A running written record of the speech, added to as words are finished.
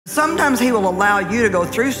Sometimes he will allow you to go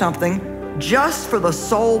through something just for the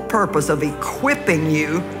sole purpose of equipping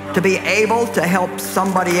you to be able to help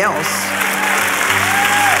somebody else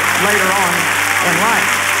later on in life.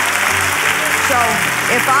 So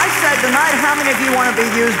if I said tonight, how many of you want to be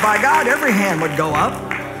used by God? Every hand would go up.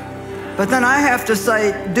 But then I have to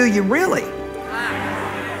say, do you really?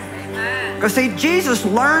 Because see, Jesus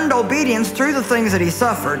learned obedience through the things that he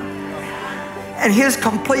suffered, and his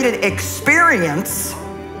completed experience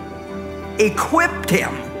equipped him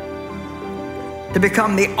to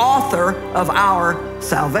become the author of our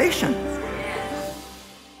salvation.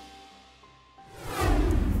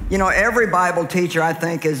 You know, every Bible teacher, I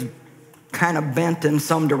think, is kind of bent in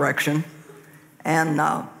some direction. And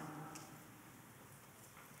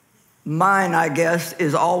mine, I guess,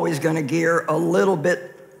 is always going to gear a little bit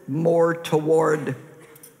more toward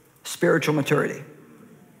spiritual maturity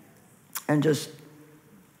and just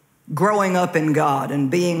growing up in God and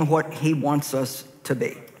being what he wants us to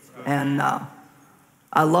be. And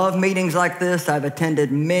I love meetings like this. I've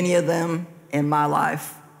attended many of them in my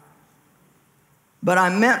life. But I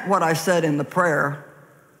meant what I said in the prayer.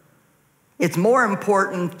 It's more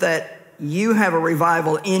important that you have a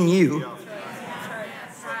revival in you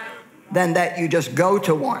than that you just go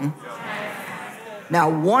to one. Now,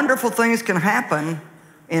 wonderful things can happen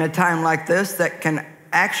in a time like this that can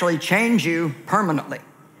actually change you permanently.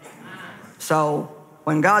 So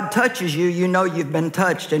when God touches you, you know you've been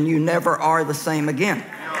touched and you never are the same again.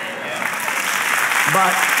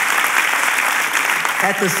 But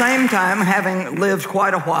at the same time, having lived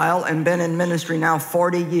quite a while and been in ministry now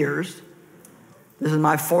 40 years, this is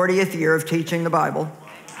my 40th year of teaching the Bible,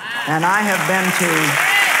 and I've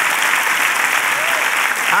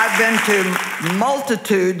been to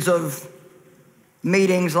multitudes of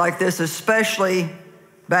meetings like this, especially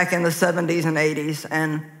back in the 70s and 80s,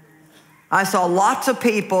 and I saw lots of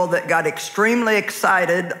people that got extremely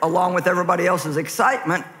excited along with everybody else's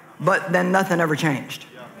excitement, but then nothing ever changed.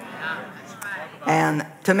 And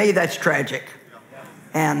to me, that's tragic.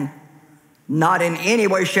 And not in any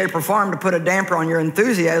way, shape, or form to put a damper on your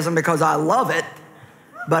enthusiasm, because I love it,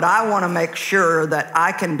 but I want to make sure that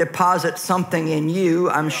I can deposit something in you,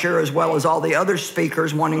 I'm sure, as well as all the other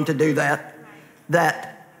speakers wanting to do that, that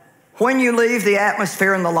when you leave, the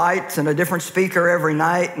atmosphere and the lights and a different speaker every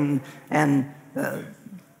night and the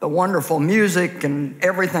wonderful music and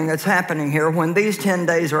everything that's happening here, when these 10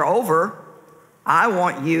 days are over, I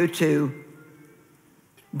want you to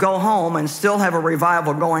go home and still have a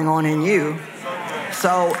revival going on in you.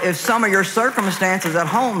 So if some of your circumstances at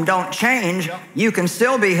home don't change, you can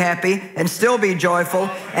still be happy and still be joyful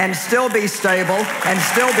and still be stable and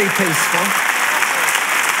still be peaceful.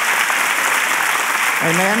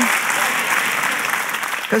 Amen?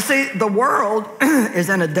 Because see, the world is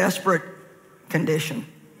in a desperate condition.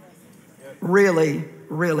 Really,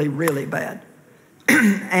 really, really bad.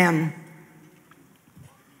 And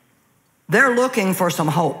they're looking for some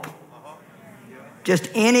hope. Just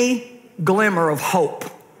any glimmer of hope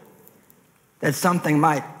that something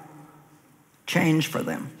might change for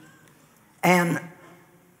them. And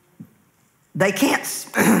they can't.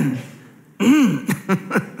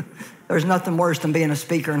 There's nothing worse than being a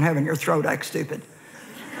speaker and having your throat act stupid.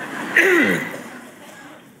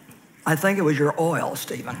 I think it was your oil,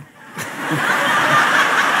 Stephen.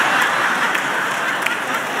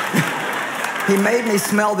 He made me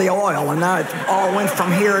smell the oil, and now it all went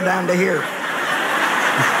from here down to here.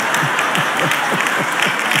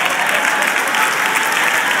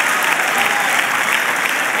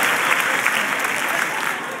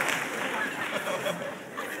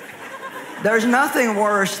 There's nothing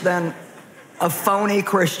worse than a phony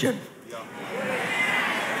Christian.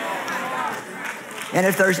 And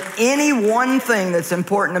if there's any one thing that's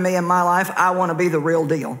important to me in my life, I want to be the real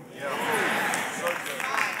deal.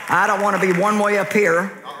 I don't want to be one way up here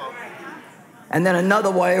and then another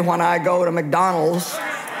way when I go to McDonald's,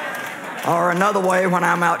 or another way when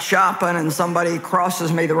I'm out shopping and somebody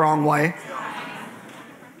crosses me the wrong way.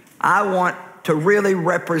 I want to really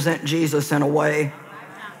represent Jesus in a way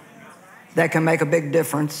that can make a big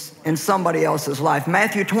difference in somebody else's life.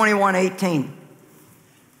 Matthew 21:18.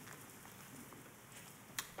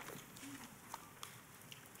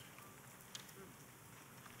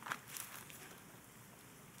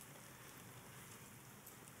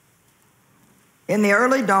 In the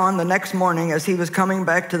early dawn the next morning, as he was coming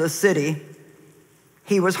back to the city,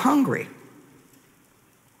 he was hungry.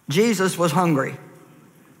 Jesus was hungry.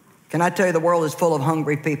 Can I tell you, the world is full of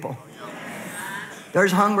hungry people.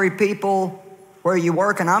 There's hungry people where you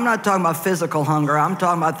work, and I'm not talking about physical hunger. I'm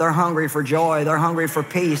talking about they're hungry for joy. They're hungry for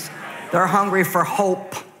peace. They're hungry for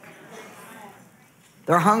hope.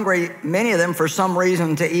 They're hungry, many of them, for some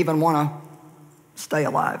reason to even want to stay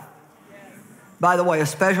alive. By the way, a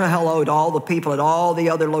special hello to all the people at all the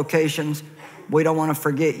other locations. We don't want to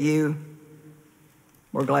forget you.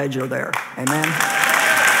 We're glad you're there. Amen.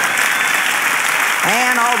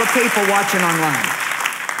 And all the people watching online.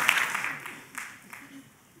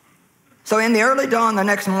 So in the early dawn the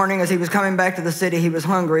next morning, as he was coming back to the city, he was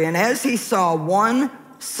hungry. And as he saw one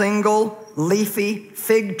single leafy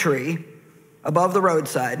fig tree above the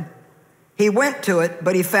roadside, he went to it,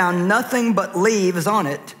 but he found nothing but leaves on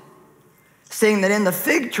it, seeing that in the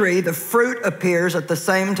fig tree the fruit appears at the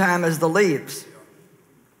same time as the leaves.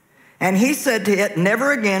 And he said to it,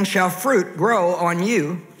 never again shall fruit grow on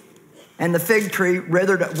you. And the fig tree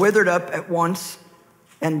withered up at once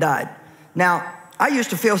and died. Now, I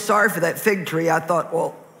used to feel sorry for that fig tree. I thought,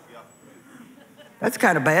 well, that's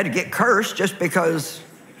kind of bad to get cursed just because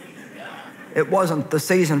it wasn't the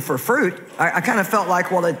season for fruit. I kind of felt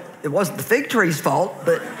like, well, it wasn't the fig tree's fault,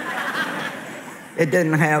 but it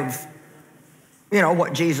didn't have,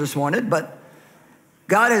 what Jesus wanted. But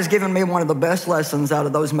God has given me one of the best lessons out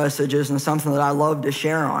of those messages, and something that I love to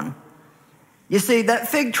share on. You see, that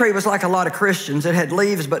fig tree was like a lot of Christians. It had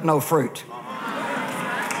leaves but no fruit.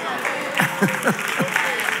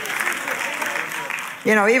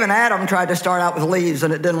 Even Adam tried to start out with leaves,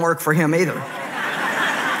 and it didn't work for him either.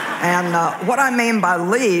 And what I mean by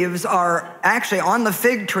leaves are actually on the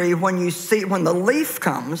fig tree, when the leaf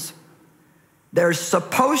comes, there's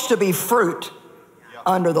supposed to be fruit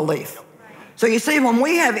under the leaf. So you see, when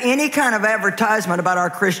we have any kind of advertisement about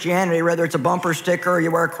our Christianity, whether it's a bumper sticker, or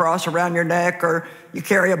you wear a cross around your neck, or you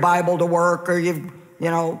carry a Bible to work, or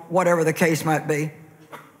whatever the case might be.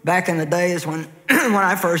 Back in the days when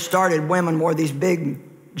I first started, women wore these big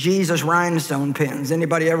Jesus rhinestone pins.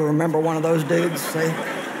 Anybody ever remember one of those dudes? See?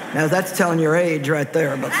 Now that's telling your age right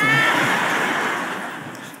there. But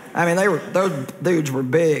those dudes were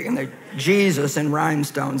big, and they Jesus in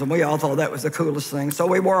rhinestones, and we all thought that was the coolest thing. So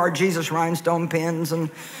we wore our Jesus rhinestone pins and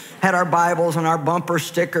had our Bibles and our bumper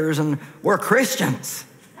stickers, and we're Christians.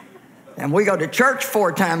 And we go to church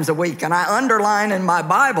 4 times a week, and I underline in my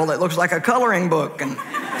Bible that looks like a coloring book. And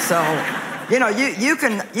so, you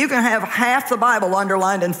can have half the Bible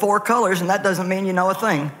underlined in 4 colors, and that doesn't mean you know a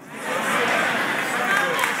thing.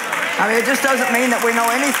 It just doesn't mean that we know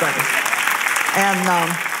anything.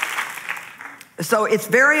 And so it's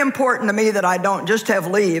very important to me that I don't just have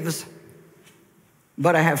leaves,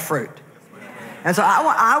 but I have fruit. And so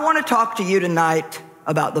I want to talk to you tonight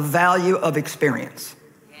about the value of experience.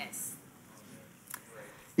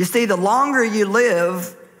 You see, the longer you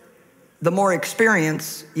live, the more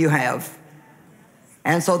experience you have.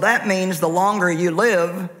 And so that means the longer you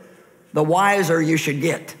live, the wiser you should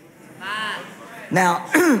get. Now,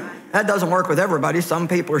 that doesn't work with everybody. Some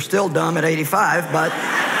people are still dumb at 85, but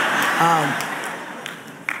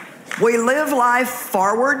we live life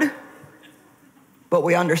forward, but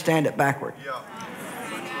we understand it backward.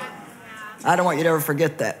 I don't want you to ever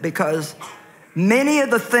forget that, because many of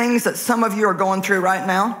the things that some of you are going through right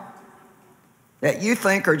now that you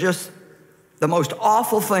think are just the most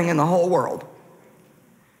awful thing in the whole world,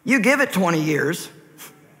 you give it 20 years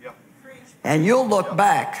and you'll look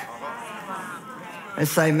back and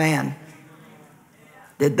say, man,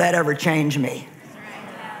 did that ever change me?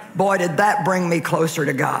 Boy, did that bring me closer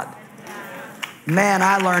to God. Man,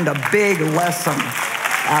 I learned a big lesson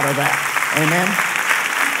out of that. Amen?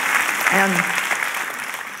 And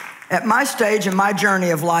at my stage in my journey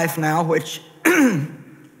of life now, which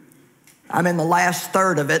I'm in the last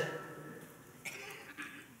third of it,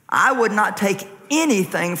 I would not take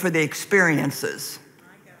anything for the experiences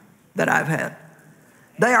that I've had.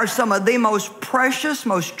 They are some of the most precious,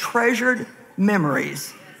 most treasured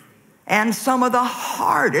memories, and some of the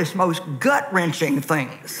hardest, most gut-wrenching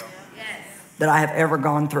things that I have ever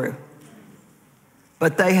gone through.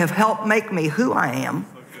 But they have helped make me who I am.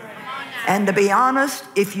 And to be honest,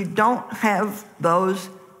 if you don't have those,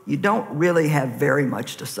 you don't really have very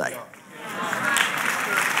much to say.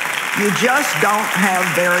 You just don't have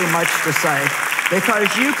very much to say, because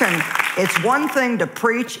it's one thing to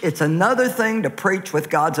preach, it's another thing to preach with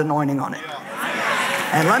God's anointing on it.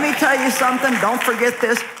 And let me tell you something, don't forget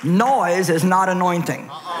this, noise is not anointing.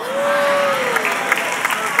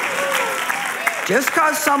 Just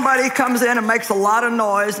because somebody comes in and makes a lot of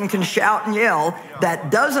noise and can shout and yell,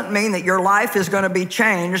 that doesn't mean that your life is going to be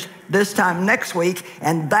changed this time next week.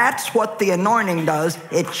 And that's what the anointing does.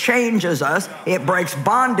 It changes us, it breaks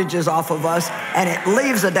bondages off of us, and it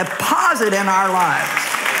leaves a deposit in our lives.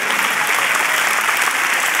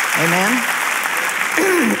 Amen?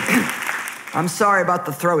 I'm sorry about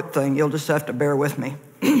the throat thing. You'll just have to bear with me.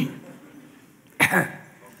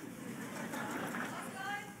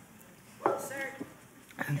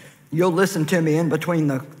 You'll listen to me in between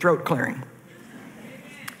the throat clearing.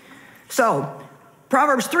 So,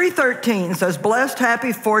 Proverbs 3:13 says, blessed,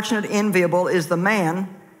 happy, fortunate, enviable is the man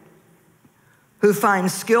who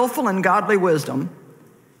finds skillful and godly wisdom,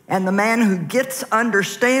 and the man who gets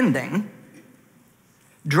understanding,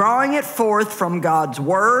 drawing it forth from God's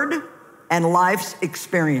word and life's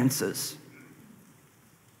experiences.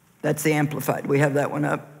 That's the Amplified. We have that one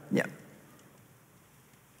up? Yeah.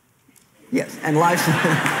 Yes, and life's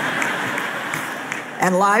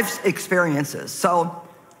and life's experiences. So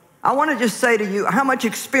I want to just say to you, how much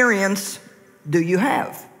experience do you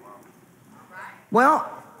have?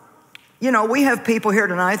 Well, you know, we have people here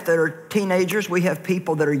tonight that are teenagers. We have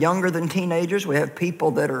people that are younger than teenagers. We have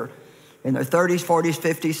people that are in their 30s, 40s,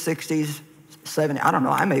 50s, 60s, 70s. I don't know.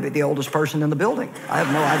 I may be the oldest person in the building. I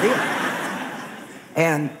have no idea.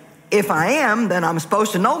 And if I am, then I'm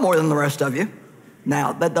supposed to know more than the rest of you.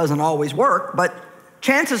 Now, that doesn't always work, but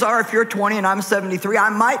chances are if you're 20 and I'm 73, I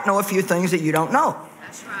might know a few things that you don't know.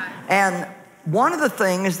 That's right. And one of the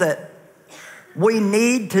things that we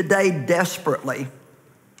need today desperately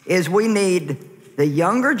is we need the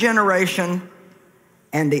younger generation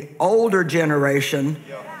and the older generation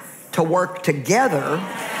to work together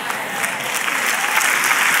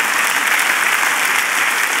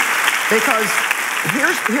because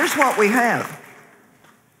here's what we have.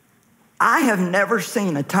 I have never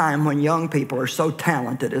seen a time when young people are so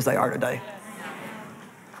talented as they are today.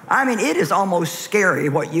 I mean, it is almost scary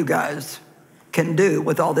what you guys can do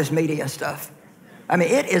with all this media stuff. I mean,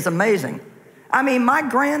 it is amazing. I mean, my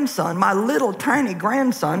grandson, my little tiny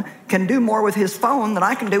grandson, can do more with his phone than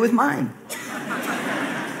I can do with mine.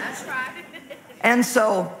 That's right. And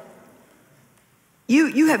so,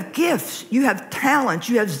 you have gifts, you have talent,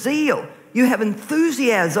 you have zeal, you have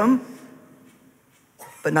enthusiasm.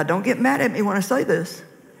 But now don't get mad at me when I say this.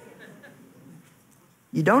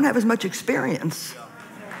 You don't have as much experience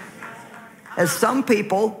as some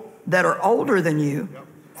people that are older than you.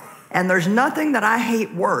 And there's nothing that I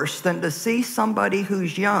hate worse than to see somebody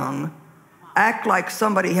who's young act like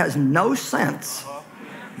somebody has no sense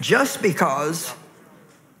just because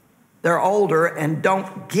they're older and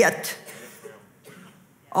don't get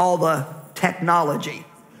all the technology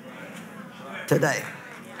today.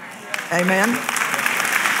 Amen?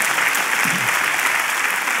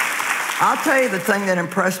 I'll tell you the thing that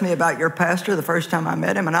impressed me about your pastor the first time I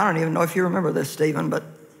met him, and I don't even know if you remember this, Stephen, but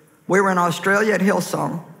we were in Australia at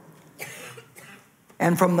Hillsong.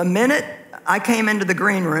 And from the minute I came into the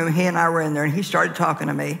green room, he and I were in there, and he started talking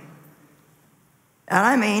to me. And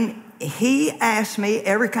I mean, he asked me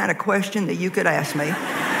every kind of question that you could ask me.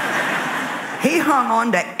 He hung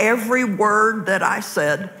on to every word that I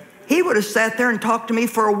said. He would have sat there and talked to me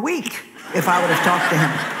for a week if I would have talked to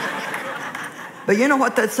him. But you know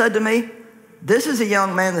what that said to me? This is a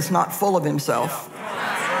young man that's not full of himself.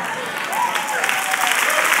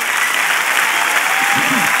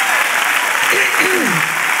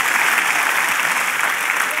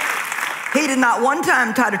 He did not one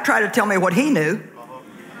time try to tell me what he knew.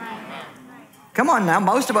 Come on now,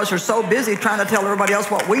 most of us are so busy trying to tell everybody else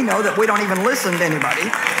what we know that we don't even listen to anybody.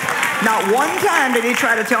 Not one time did he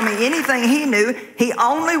try to tell me anything he knew. He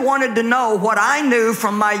only wanted to know what I knew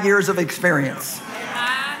from my years of experience.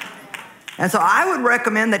 And so I would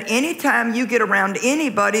recommend that anytime you get around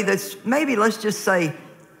anybody that's maybe, let's just say,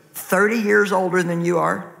 30 years older than you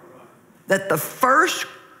are, that the first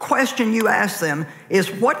question you ask them is,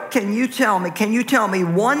 what can you tell me? Can you tell me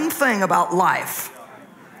one thing about life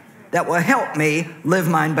that will help me live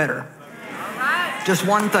mine better? Just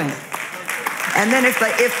one thing. And then if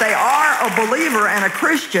they are a believer and a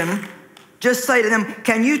Christian, just say to them,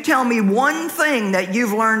 can you tell me one thing that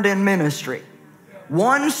you've learned in ministry?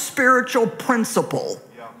 One spiritual principle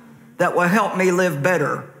that will help me live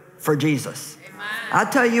better for Jesus. I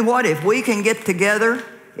tell you what, if we can get together,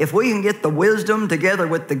 if we can get the wisdom together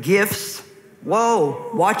with the gifts,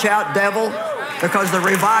 whoa, watch out, devil, because the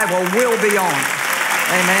revival will be on.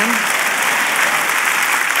 Amen.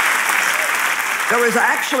 There was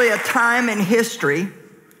actually a time in history,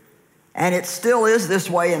 and it still is this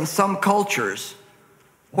way in some cultures,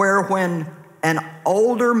 where when an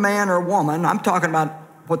older man or woman, I'm talking about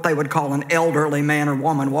what they would call an elderly man or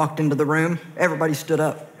woman, walked into the room, everybody stood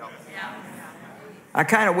up. I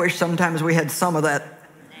kind of wish sometimes we had some of that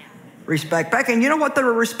respect back. And you know what they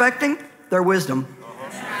were respecting? Their wisdom.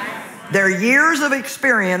 Their years of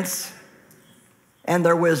experience and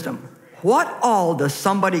their wisdom. What all does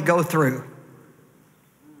somebody go through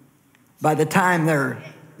by the time they're,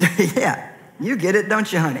 yeah, you get it,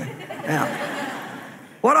 don't you, honey? Yeah.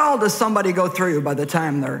 What all does somebody go through by the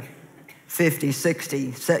time they're 50,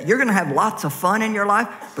 60? You're going to have lots of fun in your life,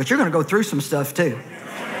 but you're going to go through some stuff too.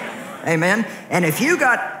 Amen. And if you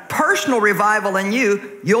got personal revival in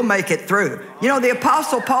you, you'll make it through. You know, the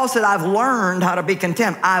Apostle Paul said, I've learned how to be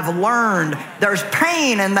content. I've learned. There's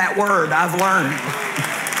pain in that word. I've learned.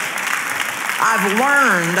 I've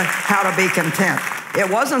learned how to be content.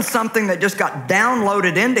 It wasn't something that just got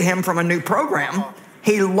downloaded into him from a new program.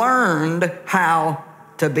 He learned how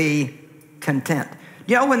to be content.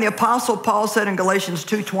 You know, when the Apostle Paul said in Galatians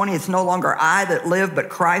 2:20, it's no longer I that live, but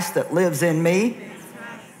Christ that lives in me.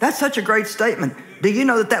 That's such a great statement. Do you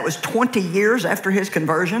know that that was 20 years after his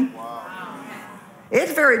conversion? Wow.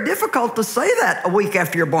 It's very difficult to say that a week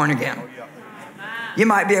after you're born again. You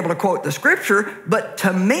might be able to quote the scripture, but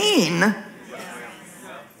to mean,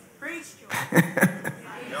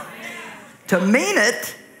 to mean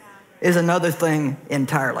it is another thing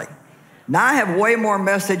entirely. Now, I have way more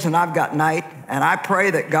message than I've got night, and I pray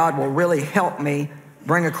that God will really help me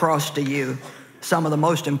bring across to you some of the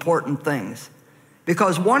most important things.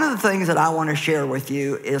 Because one of the things that I want to share with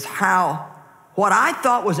you is how what I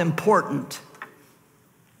thought was important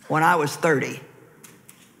when I was 30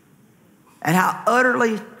 and how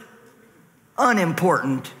utterly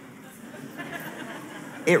unimportant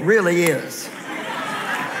it really is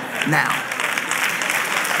now.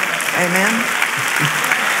 Amen?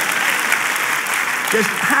 Just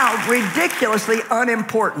how ridiculously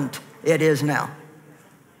unimportant it is now.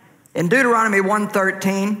 In Deuteronomy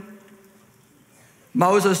 1:13,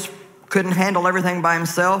 Moses couldn't handle everything by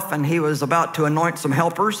himself, and he was about to anoint some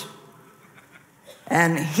helpers.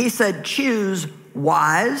 And he said, choose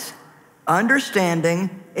wise, understanding,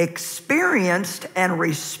 experienced, and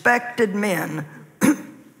respected men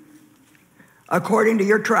according to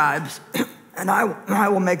your tribes, and I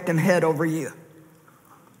will make them head over you.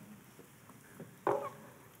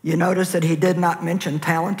 You notice that he did not mention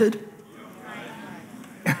talented?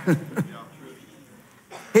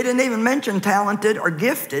 He didn't even mention talented or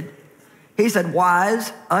gifted. He said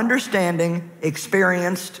wise, understanding,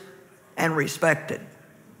 experienced, and respected.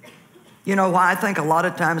 You know why I think a lot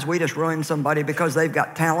of times we just ruin somebody because they've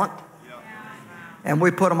got talent and we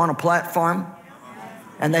put them on a platform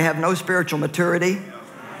and they have no spiritual maturity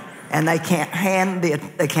and they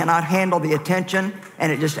cannot handle the attention, and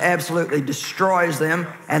it just absolutely destroys them,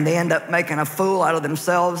 and they end up making a fool out of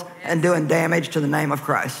themselves and doing damage to the name of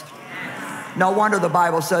Christ. No wonder the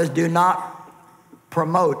Bible says, do not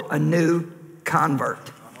promote a new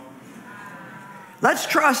convert. Let's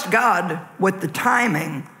trust God with the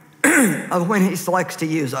timing of when he selects to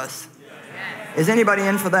use us. Is anybody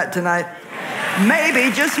in for that tonight?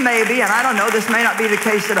 Maybe, just maybe, and I don't know, this may not be the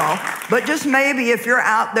case at all, but just maybe if you're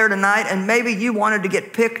out there tonight and maybe you wanted to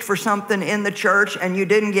get picked for something in the church and you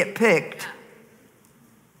didn't get picked,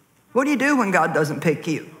 what do you do when God doesn't pick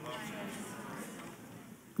you?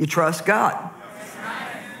 You trust God.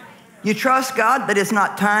 You trust God that it's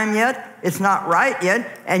not time yet, it's not right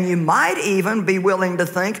yet, and you might even be willing to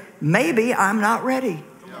think, maybe I'm not ready.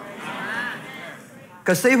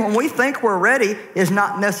 Because see, when we think we're ready is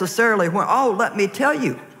not necessarily when, oh, let me tell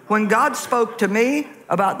you, when God spoke to me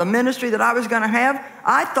about the ministry that I was going to have,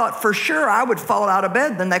 I thought for sure I would fall out of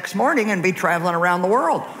bed the next morning and be traveling around the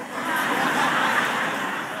world.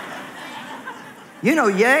 You know,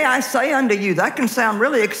 yea, I say unto you, that can sound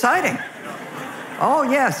really exciting. Oh,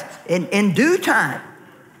 yes, in due time,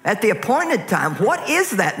 at the appointed time. What is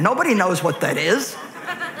that? Nobody knows what that is.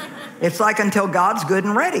 It's like until God's good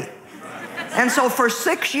and ready. And so for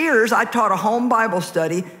 6 years, I taught a home Bible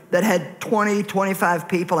study that had 20, 25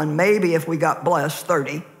 people, and maybe if we got blessed,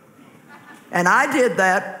 30. And I did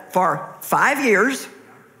that for 5 years,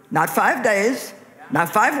 not 5 days, not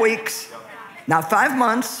 5 weeks, not 5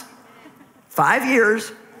 months, 5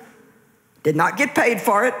 years, did not get paid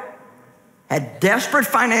for it, had desperate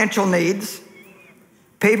financial needs.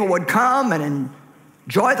 People would come and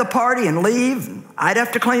enjoy the party and leave, and I'd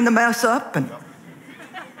have to clean the mess up. And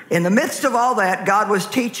in the midst of all that, God was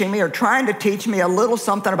teaching me or trying to teach me a little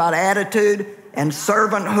something about attitude and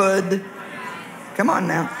servanthood. Come on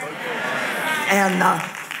now. And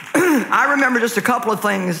I remember just a couple of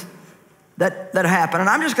things that happened, and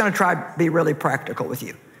I'm just going to try to be really practical with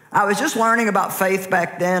you. I was just learning about faith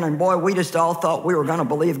back then, and boy, we just all thought we were going to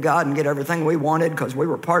believe God and get everything we wanted because we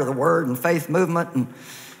were part of the Word and faith movement, and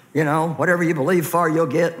you know, whatever you believe for, you'll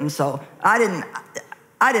get. And so I didn't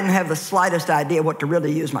have the slightest idea what to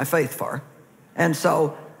really use my faith for. And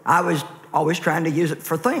so I was always trying to use it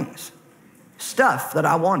for things, stuff that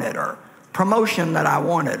I wanted, or promotion that I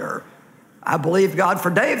wanted, or I believed God for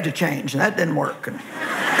Dave to change, and that didn't work.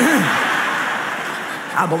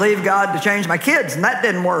 I believed God to change my kids, and that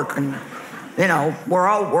didn't work. And, you know, we're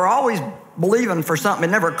always believing for something.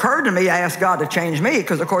 It never occurred to me to ask God to change me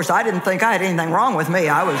because, of course, I didn't think I had anything wrong with me.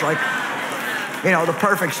 I was like, you know, the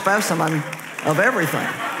perfect specimen of everything.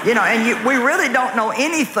 You know, and we really don't know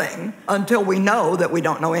anything until we know that we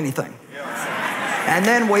don't know anything. And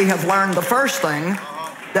then we have learned the first thing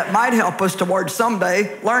that might help us towards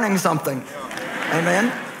someday learning something.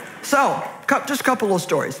 Amen? So, just a couple of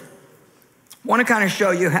stories. I want to kind of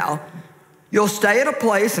show you how you'll stay at a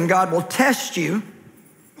place and God will test you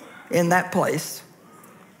in that place.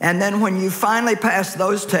 And then when you finally pass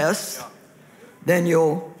those tests, then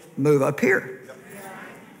you'll move up here.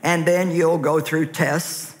 And then you'll go through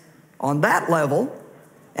tests on that level.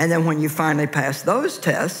 And then when you finally pass those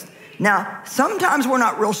tests, now, sometimes we're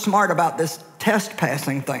not real smart about this test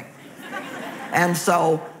passing thing. And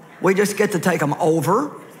so we just get to take them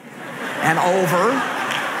over and over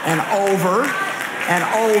and over and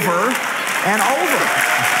over and over.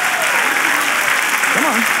 Come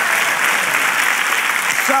on.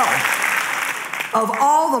 So, of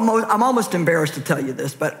all the I'm almost embarrassed to tell you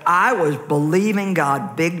this, but I was believing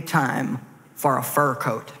God big time for a fur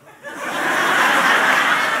coat.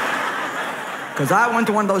 Because I went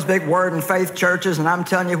to one of those big word and faith churches, and I'm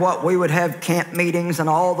telling you what, we would have camp meetings, and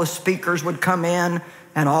all the speakers would come in,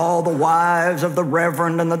 and all the wives of the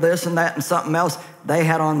reverend and the this and that and something else, they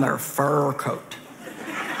had on their fur coat.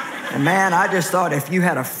 And man, I just thought if you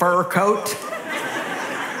had a fur coat,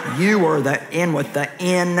 you were in with the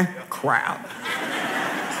in crowd.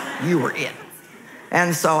 You were in.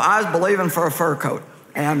 And so I was believing for a fur coat.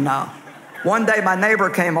 And one day my neighbor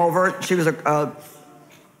came over. She was a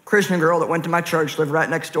Christian girl that went to my church, lived right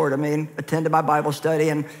next door to me, and attended my Bible study.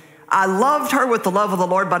 And I loved her with the love of the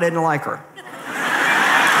Lord, but I didn't like her.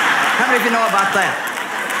 How many of you know about that?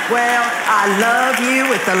 Well, I love you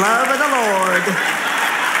with the love of the Lord.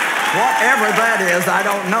 Whatever that is, I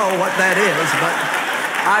don't know what that is, but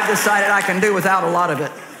I've decided I can do without a lot of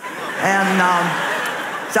it. And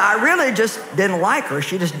so I really just didn't like her.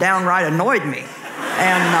 She just downright annoyed me.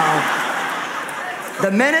 And the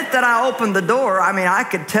minute that I opened the door, I mean, I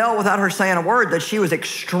could tell without her saying a word that she was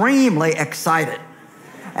extremely excited.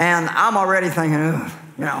 And I'm already thinking, ugh,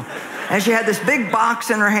 you know. And she had this big box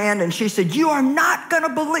in her hand, and she said, "You are not going to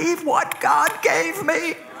believe what God gave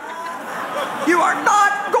me. You are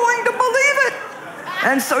not going to believe it."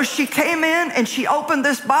 And so she came in, and she opened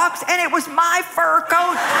this box, and it was my fur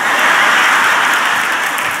coat.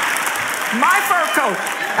 My fur coat.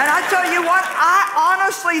 And I tell you what, I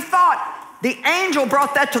honestly thought, the angel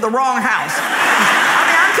brought that to the wrong house. I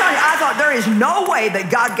mean, I'm telling you, I thought there is no way that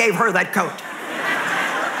God gave her that coat.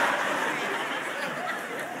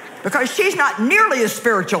 Because she's not nearly as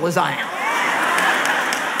spiritual as I am.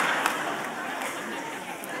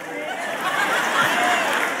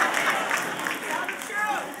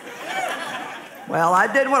 Well, I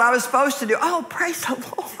did what I was supposed to do. Oh, praise the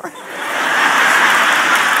Lord.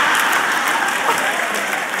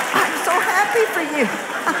 I'm so happy for you.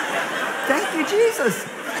 Thank you, Jesus.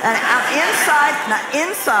 And I'm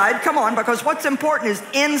inside, come on, because what's important is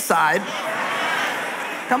inside.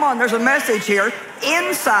 Come on, there's a message here.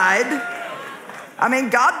 Inside, I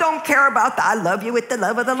mean, God don't care about the I love you with the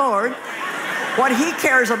love of the Lord. What he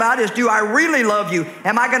cares about is, do I really love you?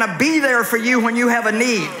 Am I going to be there for you when you have a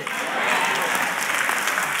need?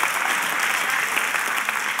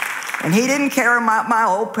 And he didn't care about my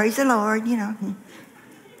old praise the Lord, you know.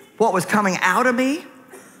 What was coming out of me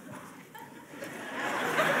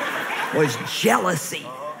was jealousy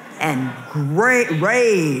and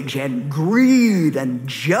rage and greed and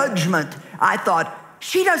judgment. I thought,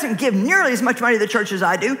 she doesn't give nearly as much money to the church as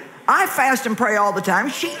I do. I fast and pray all the time.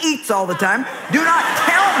 She eats all the time. Do not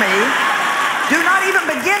even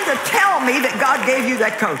begin to tell me that God gave you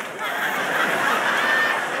that coat.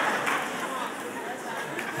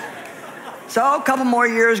 So a couple more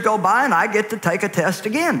years go by, and I get to take a test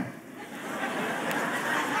again.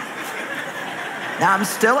 Now, I'm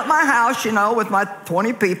still at my house, you know, with my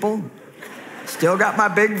 20 people. Still got my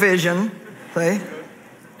big vision. See?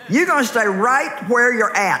 You're going to stay right where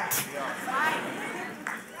you're at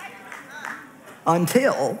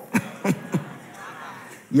until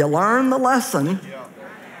you learn the lesson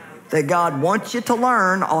that God wants you to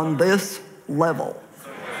learn on this level.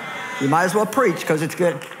 You might as well preach because it's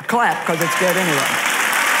good. Clap because it's good anyway.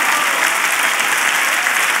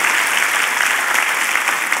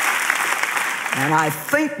 And I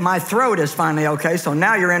think my throat is finally okay, so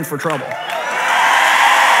now you're in for trouble.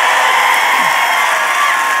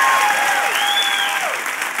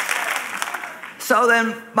 So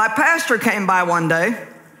then my pastor came by one day,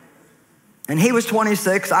 and he was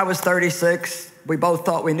 26, I was 36. We both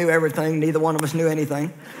thought we knew everything. Neither one of us knew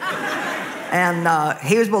anything. And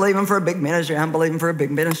he was believing for a big ministry. I'm believing for a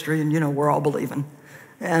big ministry. And, we're all believing.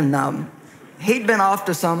 And he'd been off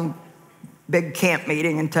to some big camp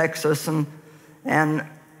meeting in Texas. And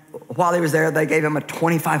while he was there, they gave him a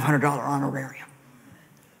 $2,500 honorarium.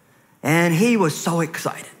 And he was so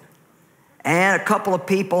excited. And a couple of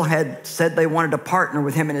people had said they wanted to partner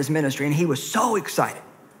with him in his ministry. And he was so excited.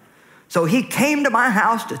 So he came to my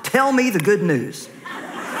house to tell me the good news.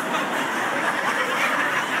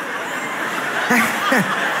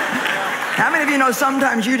 How many of you know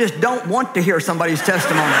sometimes you just don't want to hear somebody's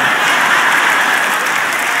testimony?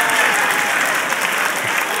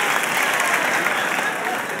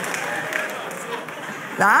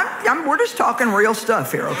 Now, we're just talking real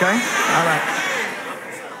stuff here, okay? All right.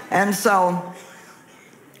 And so,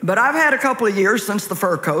 but I've had a couple of years since the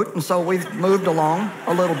fur coat, and so we've moved along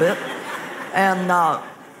a little bit. And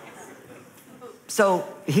so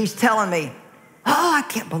he's telling me, oh, I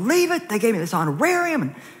can't believe it. They gave me this honorarium,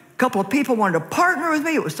 and a couple of people wanted to partner with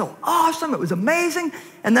me. It was so awesome. It was amazing.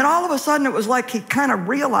 And then all of a sudden, it was like he kind of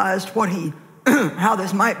realized how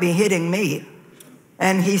this might be hitting me.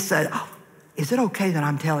 And he said, oh, is it okay that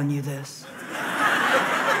I'm telling you this?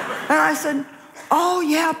 And I said, oh,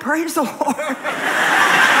 yeah, praise the Lord.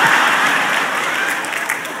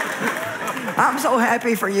 I'm so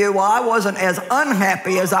happy for you. Well, I wasn't as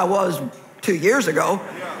unhappy as I was 2 years ago,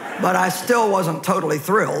 but I still wasn't totally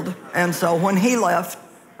thrilled. And so when he left,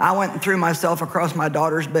 I went and threw myself across my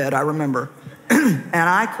daughter's bed, I remember. And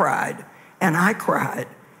I cried, and I cried,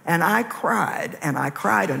 and I cried, and I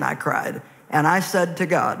cried, and I cried. And I said to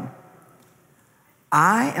God,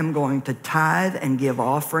 I am going to tithe and give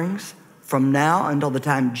offerings from now until the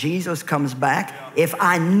time Jesus comes back if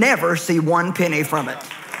I never see one penny from it.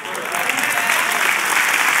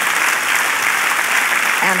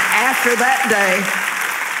 And after that day,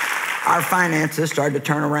 our finances started to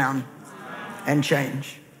turn around and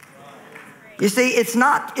change. You see, it's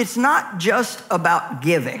not just about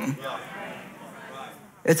giving.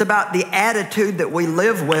 It's about the attitude that we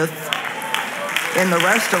live with in the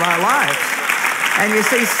rest of our lives. And you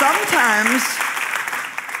see, sometimes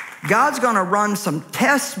God's going to run some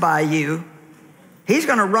tests by you. He's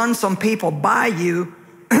going to run some people by you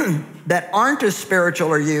that aren't as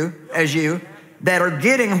spiritual as you, that are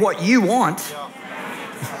getting what you want.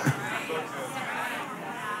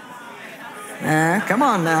 Come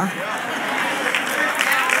on now.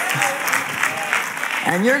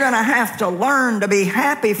 And you're going to have to learn to be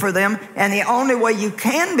happy for them. And the only way you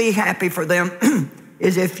can be happy for them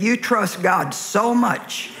is if you trust God so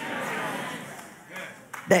much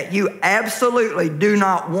that you absolutely do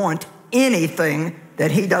not want anything that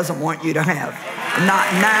He doesn't want you to have.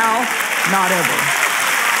 Not now, not ever.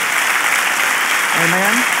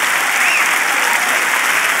 Amen?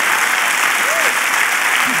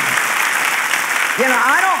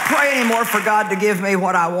 I don't pray anymore for God to give me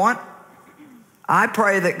what I want. I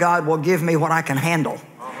pray that God will give me what I can handle.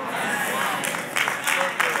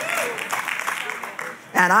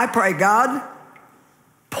 And I pray, God,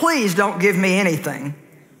 please don't give me anything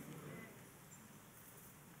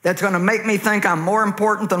that's going to make me think I'm more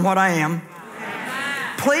important than what I am.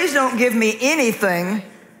 Please don't give me anything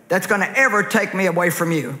that's going to ever take me away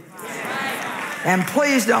from you. And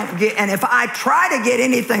please don't and if I try to get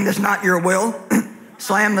anything that's not your will,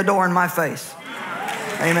 slam the door in my face.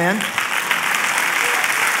 Amen.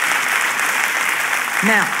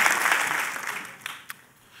 Now,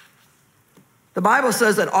 the Bible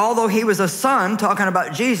says that although he was a son, talking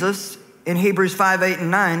about Jesus in Hebrews 5, 8, and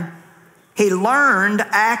 9, he learned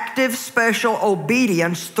active special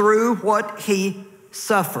obedience through what he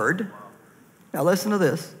suffered. Now listen to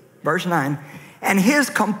this, verse 9. And his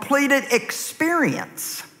completed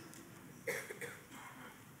experience,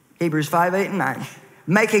 Hebrews 5, 8, and 9,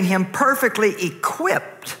 making him perfectly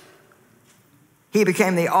equipped, he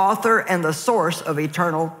became the author and the source of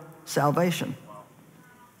eternal salvation.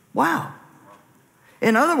 Wow.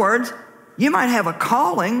 In other words, you might have a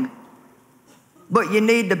calling, but you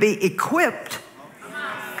need to be equipped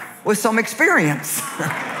with some experience.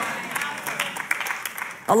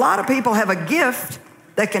 A lot of people have a gift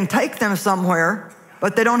that can take them somewhere,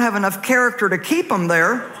 but they don't have enough character to keep them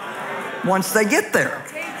there once they get there.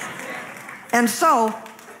 And so,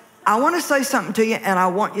 I want to say something to you, and I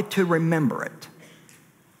want you to remember it.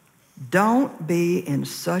 Don't be in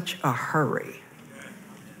such a hurry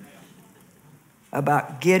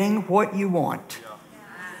about getting what you want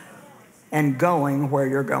and going where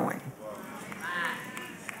you're going.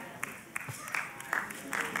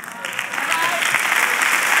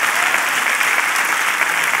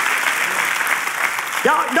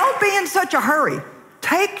 Don't be in such a hurry.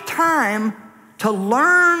 Take time to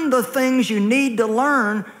learn the things you need to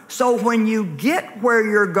learn so when you get where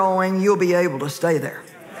you're going, you'll be able to stay there.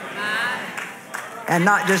 And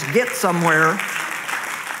not just get somewhere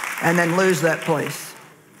and then lose that place.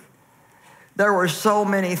 There were so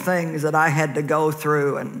many things that I had to go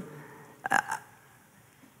through, and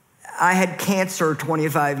I had cancer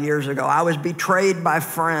 25 years ago. I was betrayed by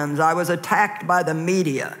friends. I was attacked by the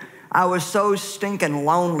media. I was so stinking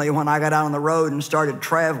lonely when I got out on the road and started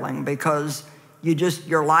traveling, because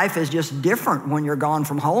your life is just different when you're gone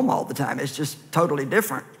from home all the time. It's just totally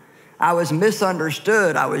different. I was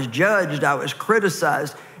misunderstood. I was judged. I was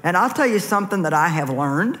criticized. And I'll tell you something that I have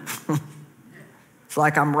learned. It's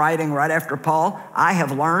like I'm writing right after Paul. I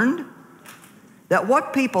have learned that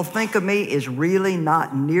what people think of me is really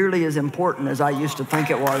not nearly as important as I used to think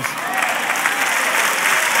it was.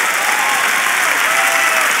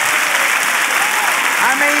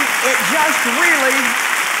 I mean, it just really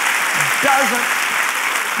doesn't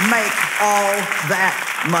make all that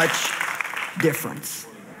much difference.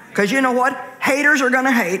 Because you know what? Haters are going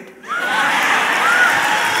to hate.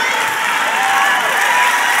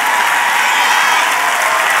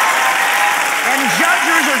 And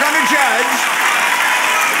judgers are going to judge.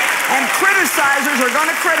 And criticizers are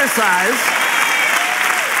going to criticize.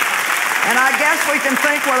 And I guess we can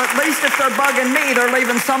think, well, at least if they're bugging me, they're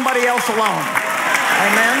leaving somebody else alone.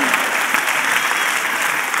 Amen?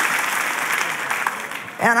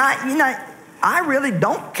 And I really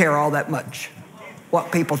don't care all that much what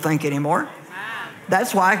people think anymore.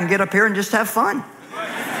 That's why I can get up here and just have fun.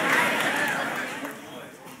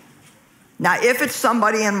 Now, if it's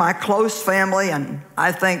somebody in my close family and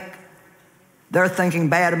I think they're thinking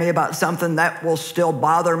bad of me about something, that will still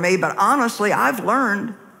bother me. But honestly, I've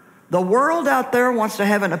learned the world out there wants to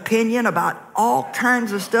have an opinion about all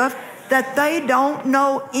kinds of stuff that they don't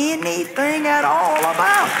know anything at all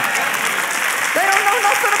about. They don't know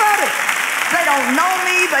nothing about it. They don't know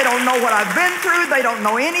me. They don't know what I've been through. They don't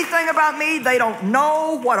know anything about me. They don't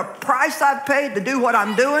know what a price I've paid to do what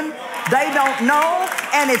I'm doing. They don't know,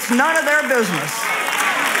 and it's none of their business.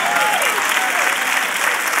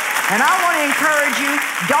 And I want to encourage you,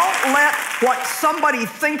 don't let what somebody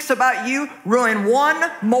thinks about you ruin one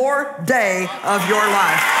more day of your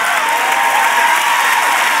life.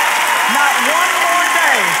 Not one more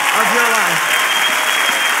day of your life.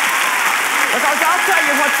 Because I'll tell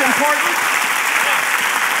you what's important.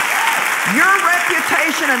 Your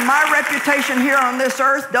reputation and my reputation here on this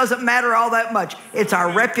earth doesn't matter all that much. It's our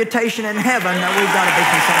reputation in heaven that we've got to be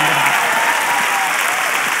concerned about.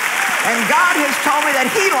 And God has told me that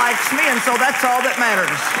He likes me, and so that's all that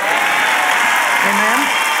matters. Amen?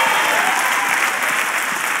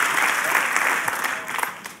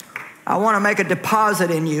 I want to make a deposit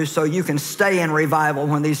in you so you can stay in revival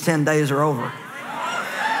when these 10 days are over.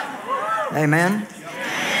 Amen?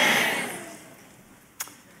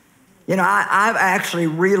 You know, I've actually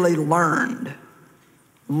really learned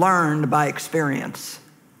by experience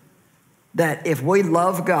that if we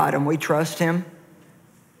love God and we trust Him,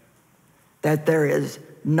 that there is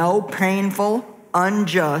no painful,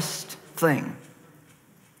 unjust thing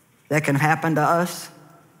that can happen to us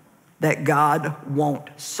that God won't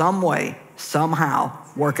some way, somehow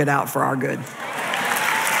work it out for our good. And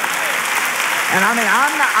I mean,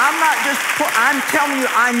 I'm telling you,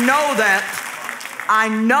 I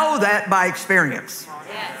know that by experience.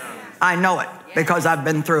 I know it because I've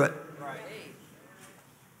been through it.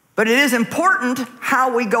 But it is important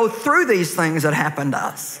how we go through these things that happen to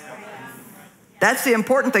us. That's the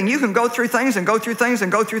important thing. You can go through things and go through things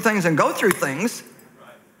and go through things and go through things.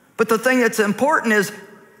 But the thing that's important is,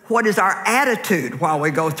 what is our attitude while we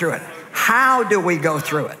go through it? How do we go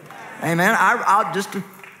through it? Amen. I'll just, a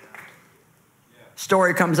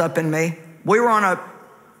story comes up in me. We were on a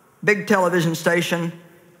big television station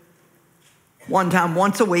one time,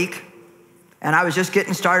 once a week. And I was just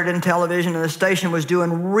getting started in television, and the station was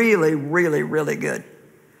doing really, really, really good.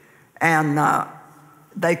 And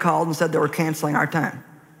they called and said they were canceling our time.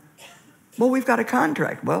 Well, we've got a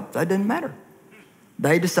contract. Well, that didn't matter.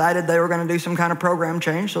 They decided they were going to do some kind of program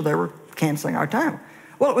change, so they were canceling our time.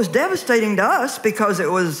 Well, it was devastating to us because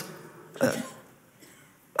it was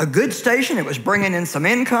a good station. It was bringing in some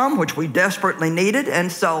income, which we desperately needed.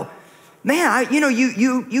 And so, man,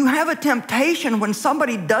 you have a temptation when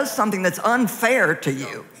somebody does something that's unfair to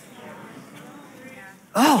you.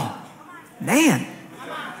 Oh, man.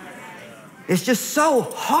 It's just so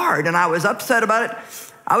hard, and I was upset about it.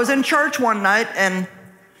 I was in church one night, and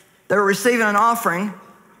they were receiving an offering,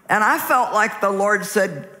 and I felt like the Lord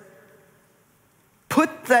said,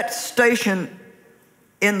 put that station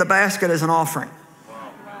in the basket as an offering.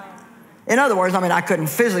 In other words, I couldn't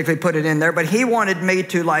physically put it in there, but he wanted me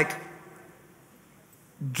to like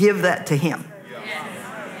give that to him.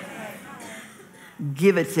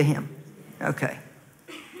 Give it to him. Okay.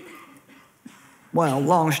 Well,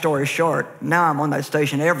 long story short, now I'm on that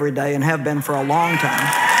station every day and have been for a long time.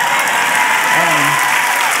 And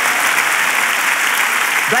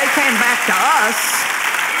they came back to us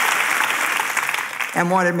and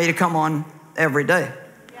wanted me to come on every day.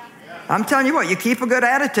 I'm telling you what, you keep a good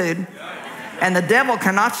attitude and the devil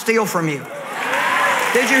cannot steal from you.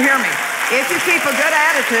 Did you hear me? If you keep a good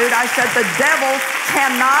attitude, I said the devil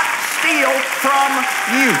cannot steal from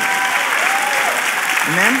you.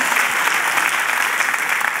 Amen?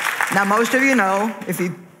 Now, most of you know, if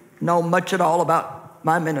you know much at all about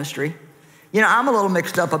my ministry, I'm a little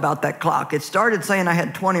mixed up about that clock. It started saying I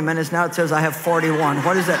had 20 minutes. Now it says I have 41.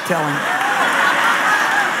 What is that telling you?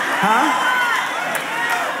 Huh?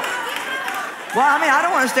 Well, I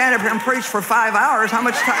don't want to stand up here and preach for 5 hours. How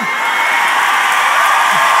much time?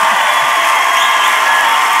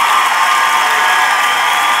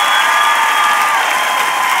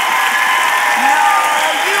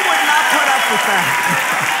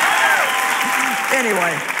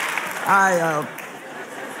 Anyway,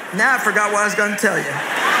 now I forgot what I was going to tell you.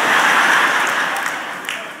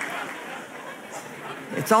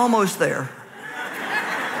 It's almost there.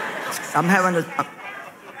 I'm having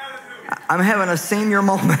a senior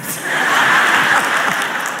moment.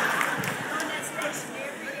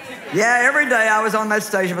 Yeah, every day I was on that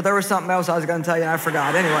station, but there was something else I was going to tell you and I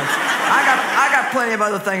forgot. Anyway, I got plenty of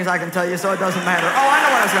other things I can tell you, so it doesn't matter. Oh, I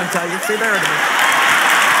know what I was going to tell you. See, there it is.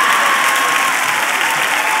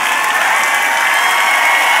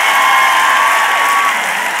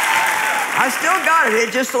 I still got it.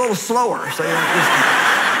 It's just a little slower. So,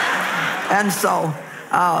 and so,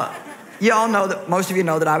 you all know that, most of you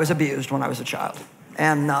know that I was abused when I was a child.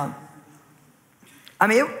 And,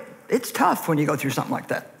 it's tough when you go through something like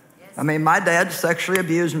that. My dad sexually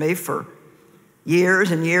abused me for years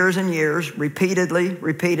and years and years,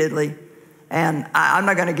 repeatedly. And I'm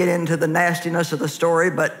not going to get into the nastiness of the story,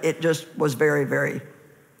 but it just was very, very,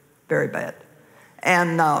 very bad.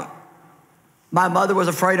 And, my mother was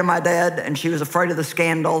afraid of my dad, and she was afraid of the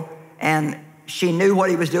scandal, and she knew what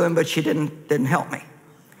he was doing, but she didn't help me.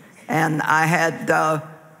 And I had a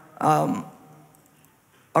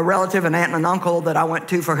relative, an aunt and an uncle that I went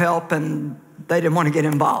to for help, and they didn't want to get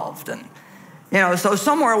involved. And so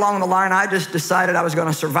somewhere along the line, I just decided I was going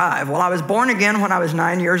to survive. Well, I was born again when I was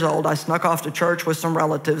 9 years old. I snuck off to church with some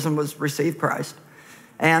relatives and received Christ.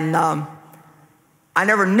 And I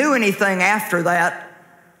never knew anything after that.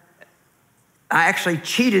 I actually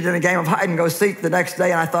cheated in a game of hide and go seek the next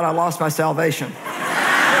day, and I thought I lost my salvation.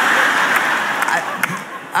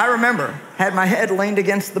 I remember, had my head leaned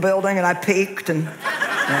against the building, and I peeked, and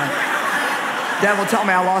devil told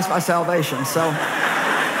me I lost my salvation. So,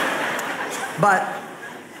 but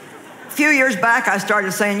a few years back, I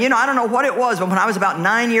started saying, I don't know what it was, but when I was about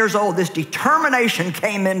 9 years old, this determination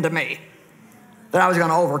came into me that I was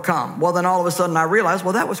going to overcome. Well, then all of a sudden I realized,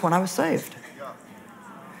 that was when I was saved.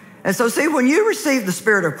 And so, see, when you receive the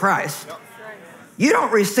Spirit of Christ, you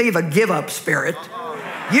don't receive a give-up spirit.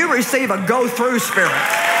 You receive a go-through spirit.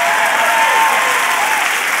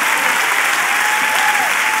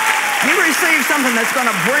 You receive something that's going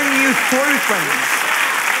to bring you through things.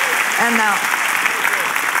 And now,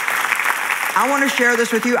 I want to share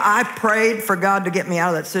this with you. I prayed for God to get me out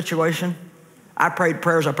of that situation. I prayed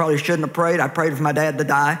prayers I probably shouldn't have prayed. I prayed for my dad to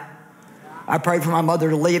die. I prayed for my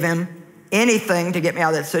mother to leave him. Anything to get me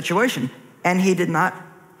out of that situation. And he did not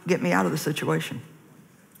get me out of the situation.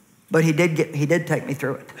 But he did take me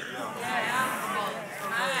through it.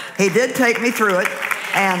 He did take me through it.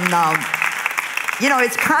 And,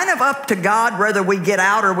 it's kind of up to God whether we get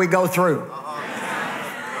out or we go through.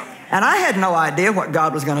 And I had no idea what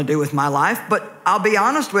God was going to do with my life. But I'll be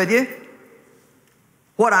honest with you.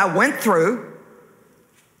 What I went through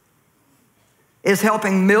is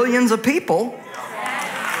helping millions of people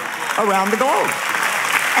around the globe.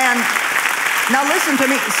 And now listen to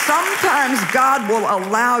me, sometimes God will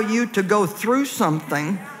allow you to go through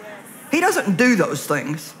something. He doesn't do those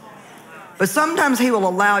things, but sometimes he will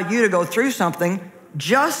allow you to go through something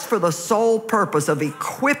just for the sole purpose of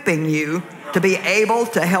equipping you to be able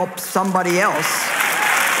to help somebody else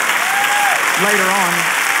later on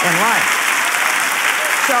in life.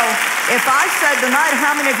 So if I said tonight,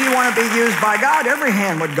 how many of you want to be used by God? Every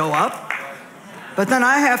hand would go up. But then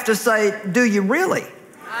I have to say, do you really?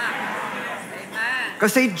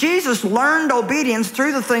 Because see, Jesus learned obedience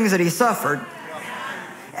through the things that he suffered.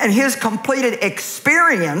 And his completed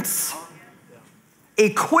experience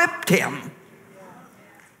equipped him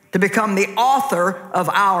to become the author of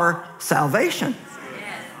our salvation.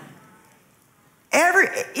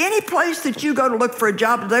 Any place that you go to look for a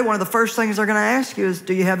job today, one of the first things they're going to ask you is,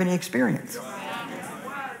 do you have any experience?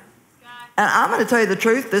 And I'm going to tell you the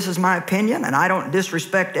truth. This is my opinion, and I don't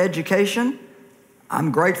disrespect education.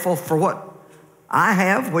 I'm grateful for what I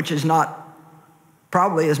have, which is not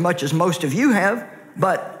probably as much as most of you have,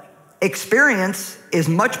 but experience is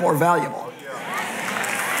much more valuable,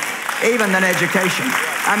 even than education.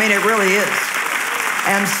 I mean, it really is.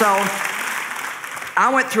 And so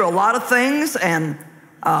I went through a lot of things and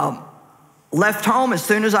left home as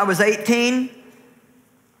soon as I was 18.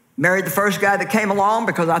 Married the first guy that came along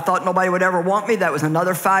because I thought nobody would ever want me. That was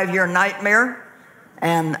another 5-year nightmare.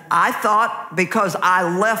 And I thought because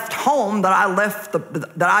I left home that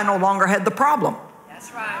I no longer had the problem.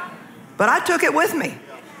 That's right. But I took it with me.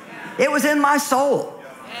 It was in my soul.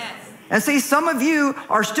 And see, some of you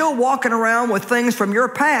are still walking around with things from your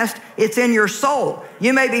past. It's in your soul.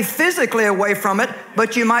 You may be physically away from it,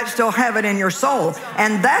 but you might still have it in your soul.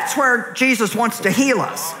 And that's where Jesus wants to heal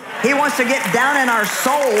us. He wants to get down in our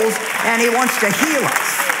souls, and he wants to heal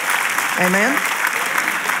us. Amen?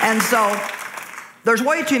 And so there's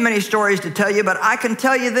way too many stories to tell you, but I can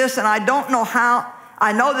tell you this, and I don't know how.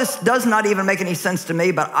 I know this does not even make any sense to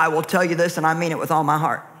me, but I will tell you this, and I mean it with all my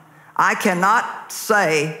heart. I cannot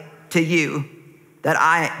say to you that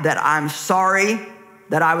I'm sorry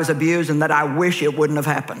that I was abused and that I wish it wouldn't have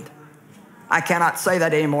happened. I cannot say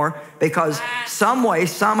that anymore because some way,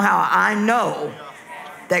 somehow I know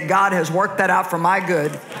that God has worked that out for my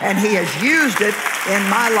good and he has used it in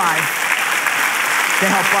my life to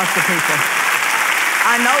help lots of people.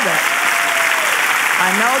 I know that.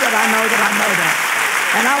 I know that, I know that, I know that.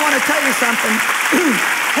 And I want to tell you something.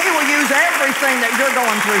 He will use everything that you're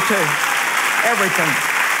going through too. Everything.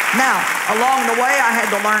 Now, along the way, I had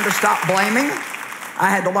to learn to stop blaming. I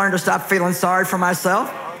had to learn to stop feeling sorry for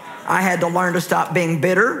myself. I had to learn to stop being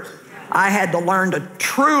bitter. I had to learn to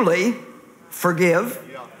truly forgive.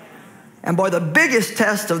 And boy, the biggest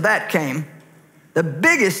test of that came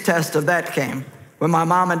when my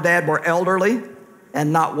mom and dad were elderly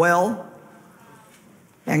and not well.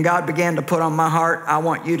 And God began to put on my heart, I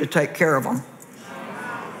want you to take care of them.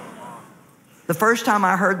 The first time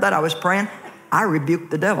I heard that, I was praying. I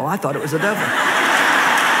rebuked the devil. I thought it was the devil.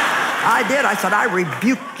 I did. I said, I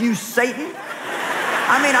rebuke you, Satan.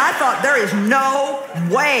 I mean, I thought there is no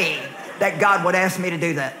way that God would ask me to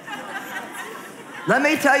do that. Let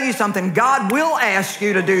me tell you something. God will ask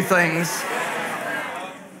you to do things.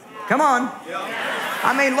 Come on.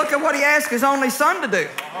 I mean, look at what he asked his only son to do.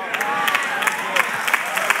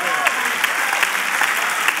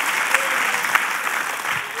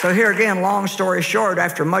 So here again, long story short,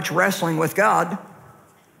 after much wrestling with God,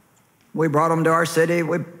 we brought them to our city.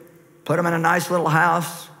 We put them in a nice little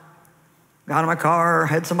house, got them a car,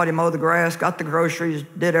 had somebody mow the grass, got the groceries,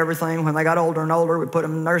 did everything. When they got older and older, we put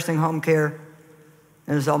them in nursing home care.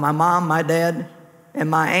 And so my mom, my dad, and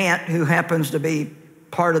my aunt, who happens to be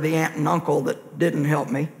part of the aunt and uncle that didn't help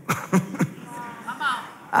me,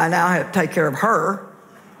 I now have to take care of her.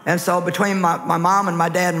 And so between my mom and my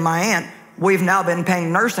dad and my aunt, we've now been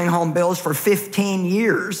paying nursing home bills for 15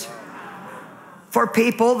 years for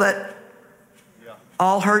people that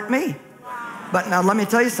all hurt me. But now let me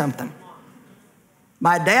tell you something.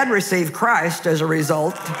 My dad received Christ as a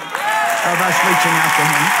result of us reaching out to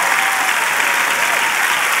him.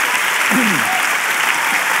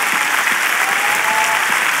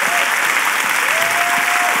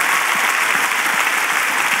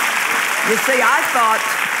 You see, I thought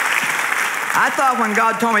when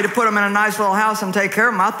God told me to put them in a nice little house and take care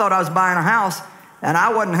of them, I thought I was buying a house, and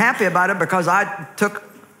I wasn't happy about it because I took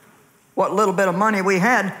what little bit of money we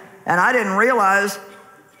had, and I didn't realize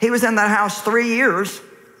he was in that house 3 years,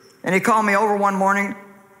 and he called me over one morning.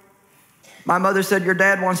 My mother said, your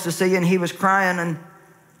dad wants to see you, and he was crying, and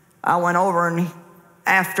I went over, and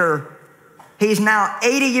he's now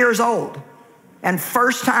 80 years old, and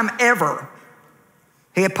first time ever,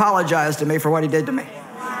 he apologized to me for what he did to me.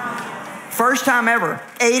 First time ever,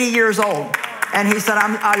 80 years old. And he said,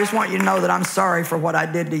 I just want you to know that I'm sorry for what I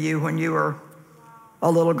did to you when you were a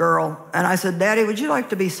little girl. And I said, Daddy, would you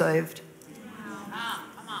like to be saved?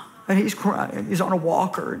 And he's crying. He's on a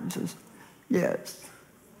walker and says, yes.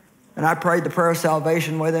 And I prayed the prayer of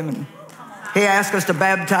salvation with him. And he asked us to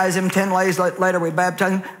baptize him. 10 days later, we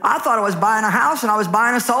baptized him. I thought I was buying a house and I was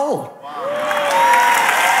buying a soul. Come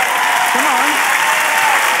on.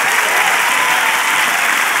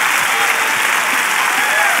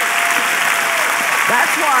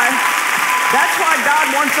 That's why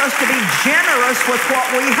God wants us to be generous with what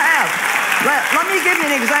we have. Let me give you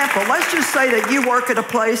an example. Let's just say that you work at a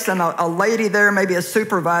place and a lady there, maybe a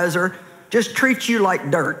supervisor, just treats you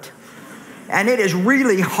like dirt. And it is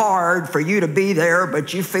really hard for you to be there,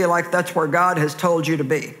 but you feel like that's where God has told you to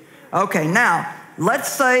be. Okay, now,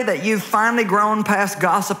 let's say that you've finally grown past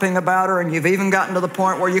gossiping about her and you've even gotten to the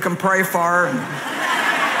point where you can pray for her and,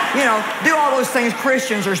 do all those things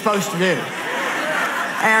Christians are supposed to do.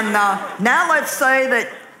 And now let's say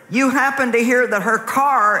that you happen to hear that her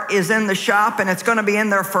car is in the shop and it's going to be in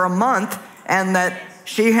there for a month and that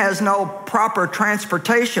she has no proper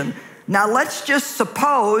transportation. Now let's just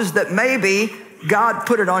suppose that maybe God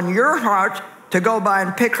put it on your heart to go by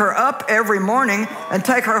and pick her up every morning and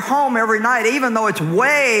take her home every night, even though it's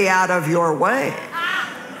way out of your way.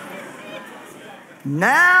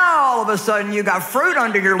 Now all of a sudden you got fruit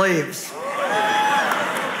under your leaves.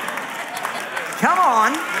 Come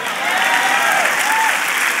on.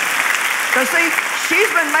 Because see, she's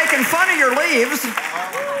been making fun of your leaves.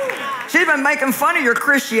 She's been making fun of your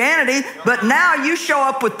Christianity, but now you show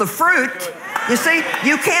up with the fruit. You see,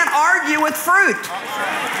 you can't argue with fruit.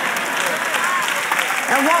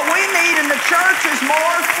 And what we need in the church is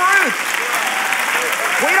more fruit.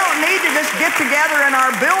 We don't need to just get together in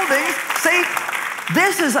our buildings. See,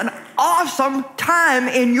 this is an awesome time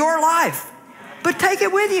in your life, but take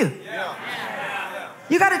it with you.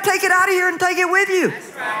 You got to take it out of here and take it with you.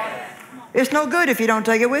 It's no good if you don't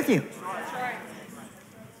take it with you.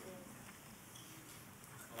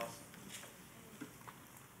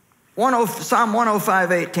 Psalm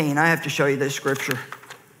 105:18. I have to show you this scripture.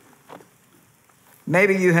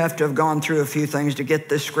 Maybe you have to have gone through a few things to get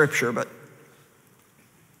this scripture, but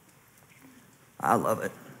I love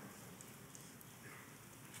it.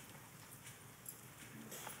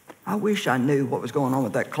 I wish I knew what was going on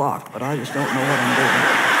with that clock, but I just don't know what I'm doing.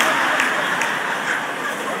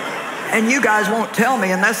 And you guys won't tell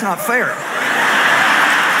me, and that's not fair.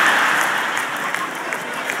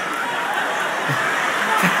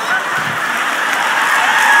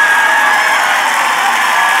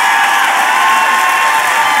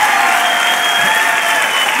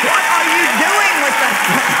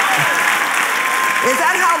 Is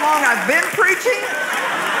that how long I've been preaching?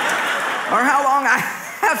 Or how long I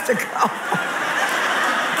have to go?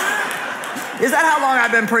 Is that how long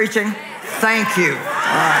I've been preaching? Thank you. All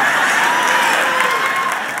right.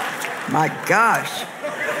 My gosh.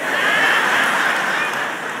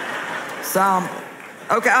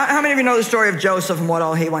 Okay, how many of you know the story of Joseph and what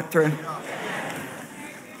all he went through?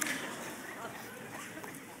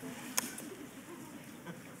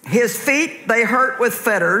 His feet, they hurt with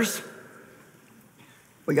fetters.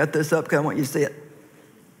 We got this up because I want you to see it.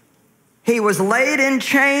 He was laid in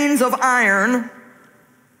chains of iron,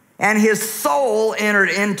 and his soul entered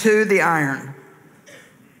into the iron.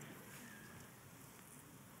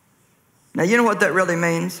 Now, you know what that really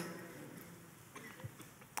means?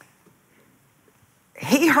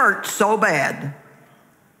 He hurt so bad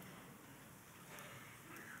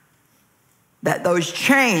that those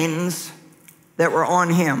chains that were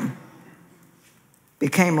on him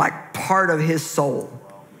became like part of his soul.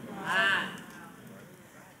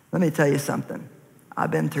 Let me tell you something.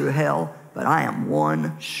 I've been through hell, but I am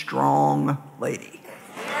one strong lady.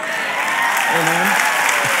 Amen.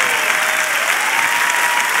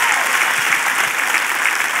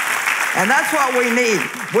 And that's what we need.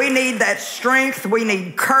 We need that strength. We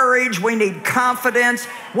need courage. We need confidence.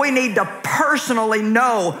 We need to personally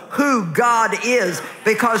know who God is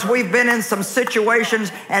because we've been in some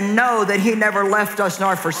situations and know that He never left us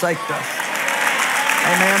nor forsaked us.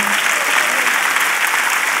 Amen.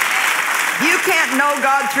 You can't know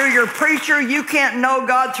God through your preacher. You can't know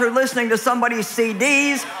God through listening to somebody's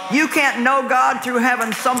CDs. You can't know God through having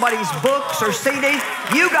somebody's books or CDs.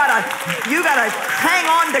 You gotta hang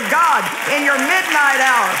on to God in your midnight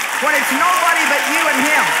hour when it's nobody but you and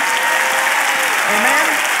Him. Amen.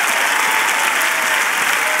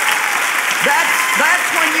 That's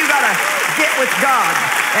when you gotta get with God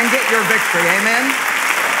and get your victory. Amen.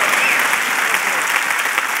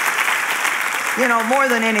 You know, more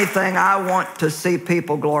than anything, I want to see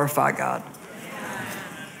people glorify God.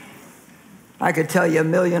 I could tell you a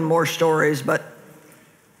million more stories, but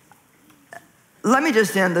let me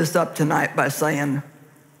just end this up tonight by saying,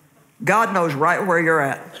 God knows right where you're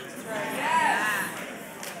at.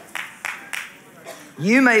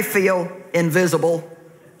 You may feel invisible,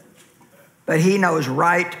 but He knows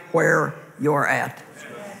right where you're at.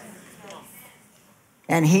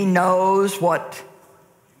 And He knows what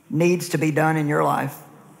needs to be done in your life.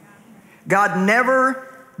 God never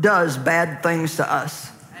does bad things to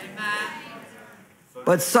us.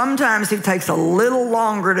 But sometimes He takes a little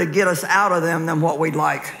longer to get us out of them than what we'd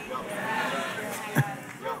like.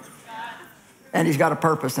 and he's got a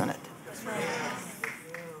purpose in it.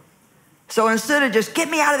 So instead of just, get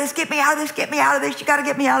me out of this, get me out of this, get me out of this, you got to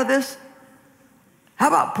get me out of this. How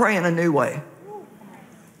about praying a new way?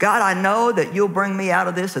 God, I know that you'll bring me out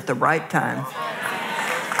of this at the right time.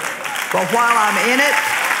 But while I'm in it,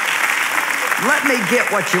 let me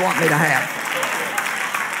get what you want me to have.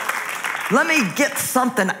 Let me get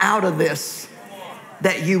something out of this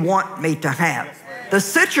that you want me to have. The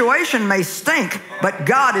situation may stink, but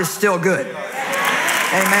God is still good.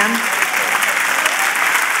 Amen.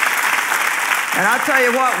 And I'll tell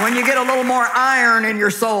you what, when you get a little more iron in your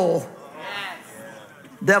soul,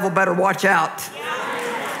 devil better watch out.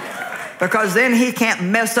 Because then he can't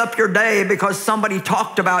mess up your day because somebody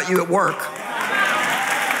talked about you at work.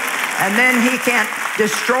 And then he can't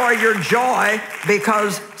destroy your joy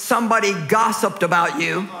because somebody gossiped about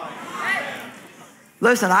you.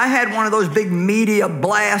 Listen, I had one of those big media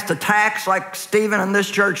blast attacks like Stephen and this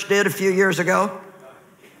church did a few years ago.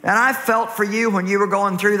 And I felt for you when you were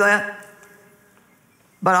going through that.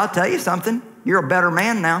 But I'll tell you something, you're a better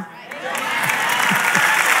man now.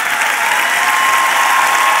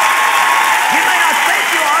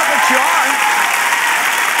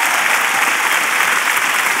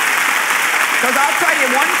 Because I'll tell you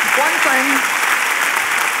one thing,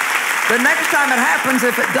 the next time it happens,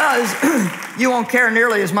 if it does, you won't care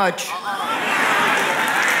nearly as much.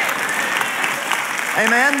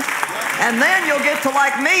 Amen? And then you'll get to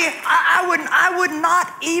like me, I would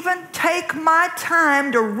not even take my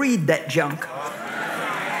time to read that junk.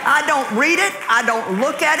 I don't read it. I don't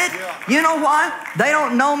look at it. You know why? They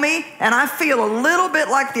don't know me. And I feel a little bit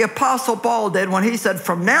like the Apostle Paul did when he said,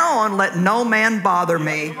 from now on, let no man bother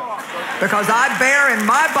me, because I bear in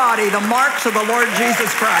my body the marks of the Lord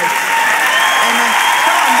Jesus Christ. Amen.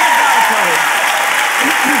 Come on, give God a praise.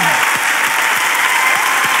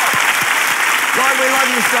 Lord, we love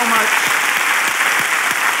you so much.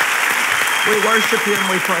 We worship you and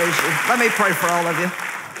we praise you. Let me pray for all of you.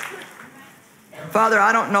 Father,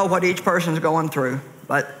 I don't know what each person's going through,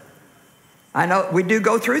 but I know we do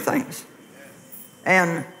go through things.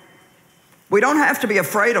 And we don't have to be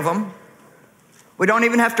afraid of them. We don't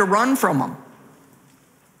even have to run from them.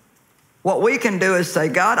 What we can do is say,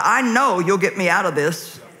 God, I know you'll get me out of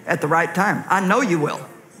this at the right time. I know you will,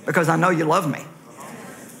 because I know you love me.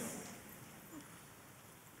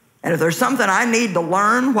 And if there's something I need to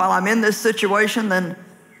learn while I'm in this situation, then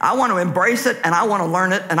I want to embrace it, and I want to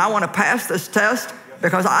learn it, and I want to pass this test,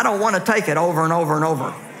 because I don't want to take it over and over and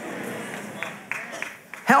over.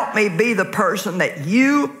 Help me be the person that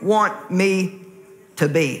you want me to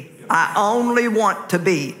be. I only want to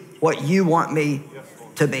be what you want me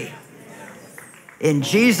to be. In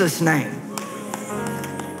Jesus' name,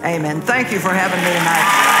 amen. Thank you for having me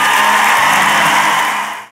tonight.